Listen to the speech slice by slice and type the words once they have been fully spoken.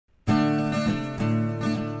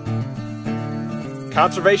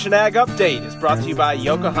Conservation Ag Update is brought to you by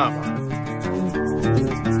Yokohama.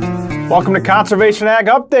 Welcome to Conservation Ag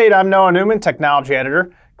Update. I'm Noah Newman, Technology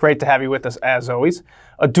Editor. Great to have you with us as always.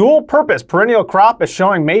 A dual-purpose perennial crop is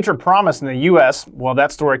showing major promise in the U.S. Well,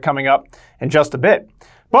 that story coming up in just a bit.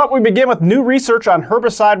 But we begin with new research on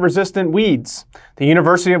herbicide-resistant weeds. The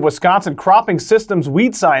University of Wisconsin Cropping Systems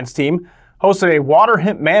Weed Science team hosted a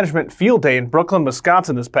Waterhemp management field day in Brooklyn,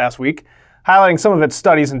 Wisconsin this past week, highlighting some of its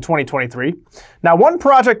studies in 2023. Now, one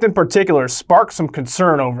project in particular sparked some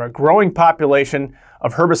concern over a growing population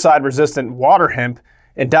of herbicide-resistant water hemp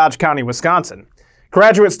in Dodge County, Wisconsin.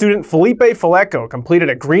 Graduate student Felipe Faleco completed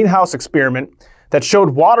a greenhouse experiment that showed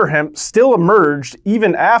water hemp still emerged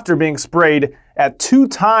even after being sprayed at 2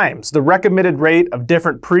 times the recommended rate of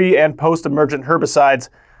different pre- and post-emergent herbicides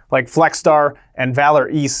like Flexstar and Valor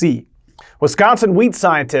EC. Wisconsin wheat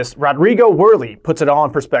scientist Rodrigo Worley puts it all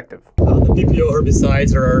in perspective. The PPO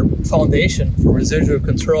herbicides are our foundation for residual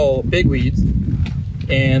control of big weeds.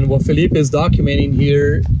 And what Felipe is documenting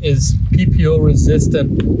here is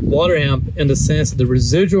PPO-resistant water hemp in the sense that the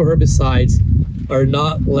residual herbicides are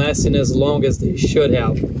not lasting as long as they should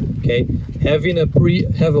have. Okay, having a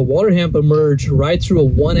water hemp emerge right through a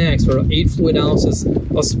 1X or 8 fluid ounces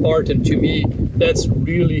of Spartan, to me, that's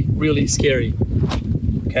really, really scary.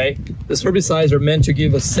 Okay, these herbicides are meant to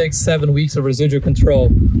give us 6-7 weeks of residual control.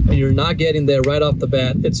 When you're not getting there right off the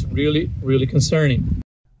bat, it's really, really concerning.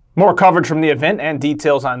 More coverage from the event and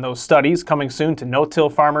details on those studies coming soon to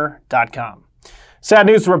no-tillfarmer.com. Sad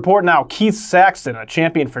news to report now, Keith Saxton, a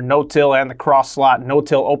champion for no-till and the cross-slot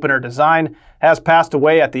no-till opener design, has passed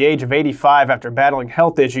away at the age of 85 after battling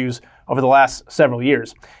health issues over the last several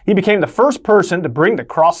years. He became the first person to bring the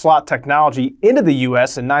cross-slot technology into the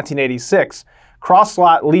U.S. in 1986.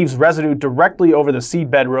 Cross-slot leaves residue directly over the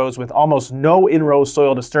seedbed rows with almost no in-row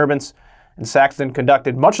soil disturbance, and Saxton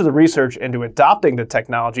conducted much of the research into adopting the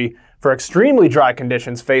technology for extremely dry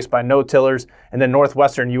conditions faced by no-tillers in the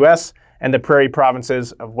northwestern U.S. and the prairie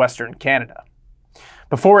provinces of western Canada.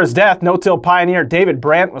 Before his death, no-till pioneer David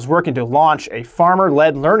Brandt was working to launch a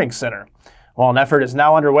farmer-led learning center. Well, an effort is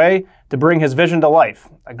now underway to bring his vision to life.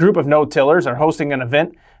 A group of no-tillers are hosting an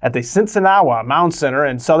event at the Sinsinawa Mound Center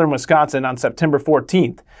in southern Wisconsin on September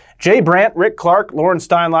 14th. Jay Brandt, Rick Clark, Lauren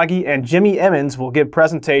Steinlage, and Jimmy Emmons will give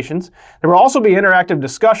presentations. There will also be interactive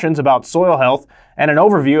discussions about soil health and an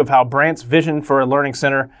overview of how Brandt's vision for a learning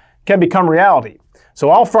center can become reality. So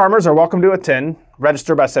all farmers are welcome to attend.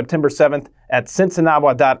 Register by September 7th at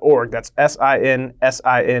sinsinawa.org. That's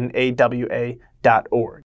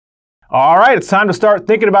SINSINAWA.org. All right, it's time to start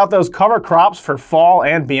thinking about those cover crops for fall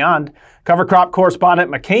and beyond. Cover crop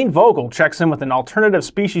correspondent Mackane Vogel checks in with an alternative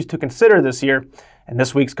species to consider this year in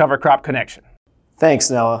this week's Cover Crop Connection.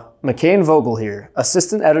 Thanks, Noah. Mackane Vogel here,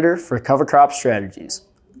 Assistant Editor for Cover Crop Strategies.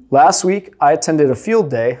 Last week, I attended a field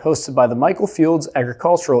day hosted by the Michael Fields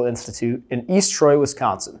Agricultural Institute in East Troy,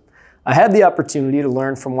 Wisconsin. I had the opportunity to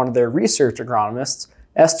learn from one of their research agronomists,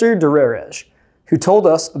 Esther Durerej, who told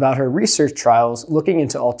us about her research trials looking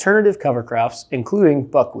into alternative cover crops, including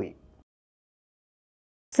buckwheat.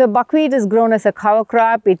 So buckwheat is grown as a cover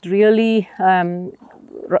crop. It really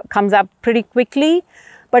comes up pretty quickly,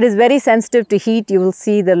 but is very sensitive to heat. You will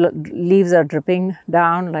see the leaves are dripping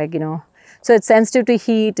down, So it's sensitive to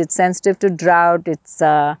heat, it's sensitive to drought. It's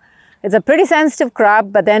a pretty sensitive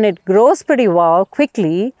crop, but then it grows pretty well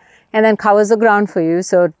quickly and then covers the ground for you.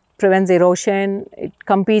 So it prevents erosion. It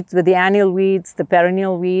competes with the annual weeds, the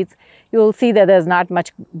perennial weeds. You will see that there's not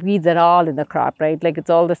much weeds at all in the crop, right? Like it's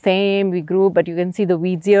all the same, we grew, but you can see the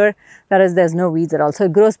weeds here, whereas there's no weeds at all. So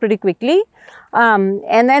it grows pretty quickly.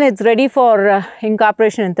 And then it's ready for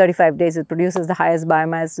incorporation in 35 days. It produces the highest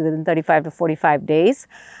biomass within 35 to 45 days.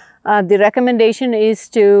 The recommendation is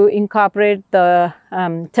to incorporate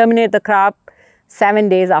terminate the crop 7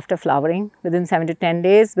 days after flowering, within 7 to 10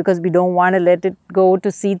 days, because we don't want to let it go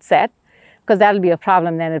to seed set, because that'll be a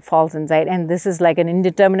problem, then it falls inside. And this is like an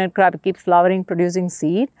indeterminate crop, it keeps flowering, producing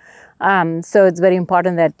seed. So it's very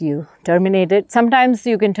important that you terminate it. Sometimes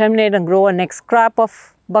you can terminate and grow a next crop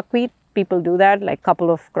of buckwheat. People do that, like a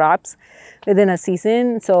couple of crops within a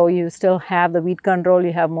season. So you still have the weed control,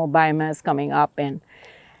 you have more biomass coming up. And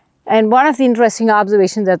one of the interesting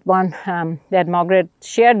observations that that Margaret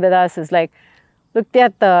shared with us is looked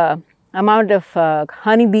at the amount of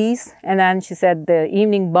honeybees, and then she said the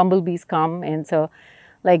evening bumblebees come, and so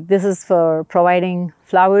this is for providing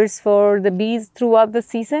flowers for the bees throughout the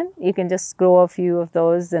season. You can just grow a few of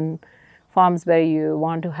those in farms where you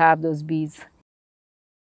want to have those bees.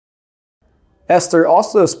 Esther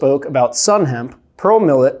also spoke about sun hemp, pearl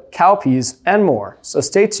millet, cowpeas, and more, so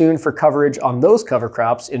stay tuned for coverage on those cover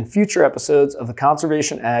crops in future episodes of the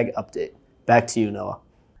Conservation Ag Update. Back to you, Noah.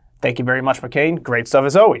 Thank you very much, Mackane. Great stuff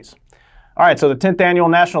as always. All right, so the 10th Annual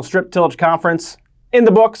National Strip Tillage Conference in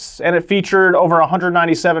the books, and it featured over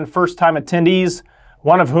 197 first-time attendees,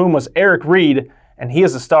 one of whom was Eric Reed, and he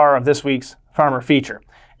is the star of this week's Farmer Feature.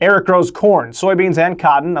 Eric grows corn, soybeans, and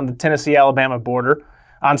cotton on the Tennessee-Alabama border.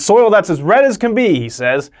 On soil that's as red as can be, he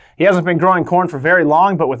says. He hasn't been growing corn for very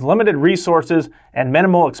long, but with limited resources and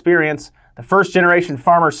minimal experience, the first-generation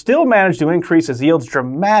farmer still managed to increase his yields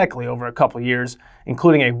dramatically over a couple years,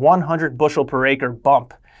 including a 100 bushel per acre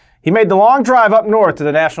bump. He made the long drive up north to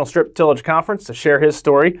the National Strip Tillage Conference to share his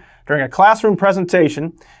story during a classroom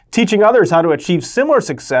presentation, teaching others how to achieve similar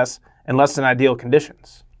success in less than ideal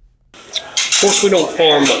conditions. Of course, we don't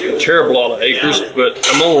farm a terrible lot of acres, but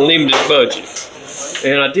I'm on a limited budget.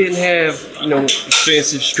 And I didn't have,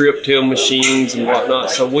 expensive strip till machines and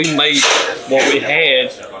whatnot, so we made what we had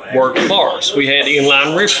work for us. We had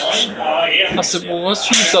inline rippers. I said, well,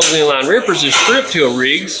 let's use those inline rippers as strip till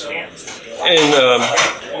rigs and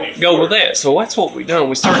go with that. So that's what we done.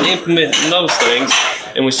 We started implementing those things,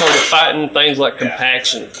 and we started fighting things like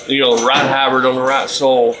compaction, the right hybrid on the right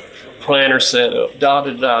soil, planter setup,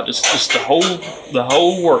 just the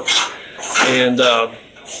whole works. And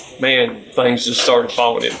man, things just started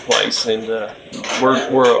falling into place, and we're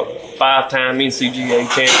a 5-time NCGA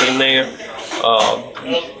champion now,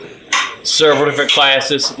 several different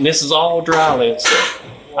classes, and this is all dryland stuff.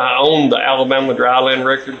 I own the Alabama dryland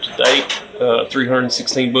record to date,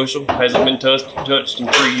 316 bushel, hasn't been touched in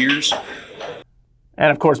 3 years.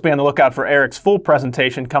 And of course, be on the lookout for Eric's full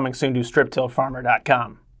presentation coming soon to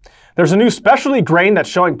strip-tillfarmer.com. There's a new specialty grain that's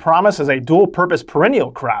showing promise as a dual-purpose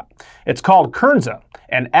perennial crop. It's called Kernza,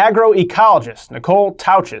 and agroecologist Nicole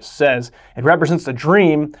Tauchis says it represents the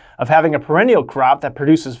dream of having a perennial crop that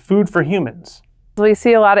produces food for humans. We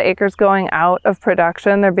see a lot of acres going out of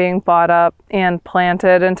production. They're being bought up and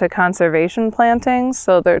planted into conservation plantings.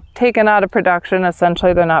 So they're taken out of production.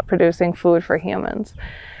 Essentially, they're not producing food for humans.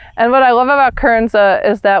 And what I love about Kernza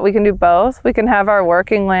is that we can do both. We can have our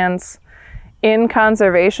working lands in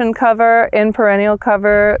conservation cover, in perennial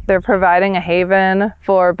cover. They're providing a haven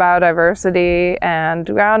for biodiversity and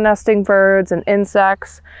ground nesting birds and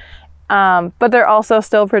insects, but they're also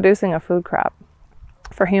still producing a food crop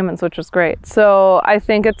for humans, which is great. So I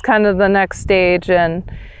think it's kind of the next stage in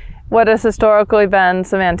what has historically been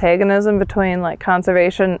some antagonism between like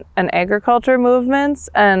conservation and agriculture movements,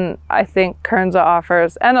 and I think Kernza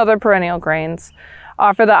offers, and other perennial grains,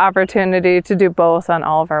 offer the opportunity to do both on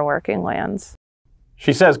all of our working lands.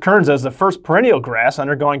 She says Kernza is the first perennial grass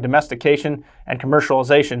undergoing domestication and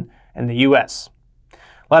commercialization in the U.S.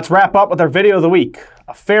 Let's wrap up with our video of the week,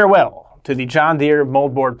 a farewell to the John Deere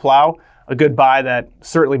Moldboard Plow, a goodbye that's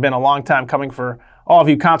certainly been a long time coming for all of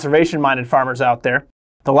you conservation-minded farmers out there.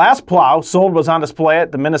 The last plow sold was on display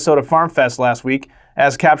at the Minnesota Farm Fest last week,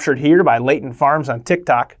 as captured here by Layton Farms on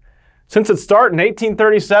TikTok. Since its start in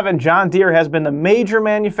 1837, John Deere has been the major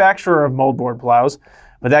manufacturer of moldboard plows,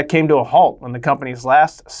 but that came to a halt when the company's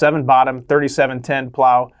last 7-bottom 3710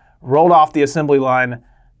 plow rolled off the assembly line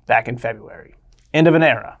back in February. End of an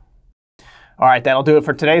era. All right, that'll do it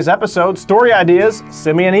for today's episode. Story ideas,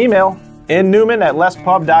 send me an email,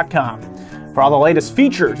 nnewman@lespub.com. For all the latest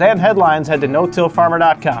features and headlines, head to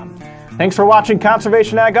no-tillfarmer.com. Thanks for watching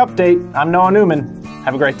Conservation Ag Update. I'm Noah Newman.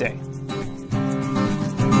 Have a great day.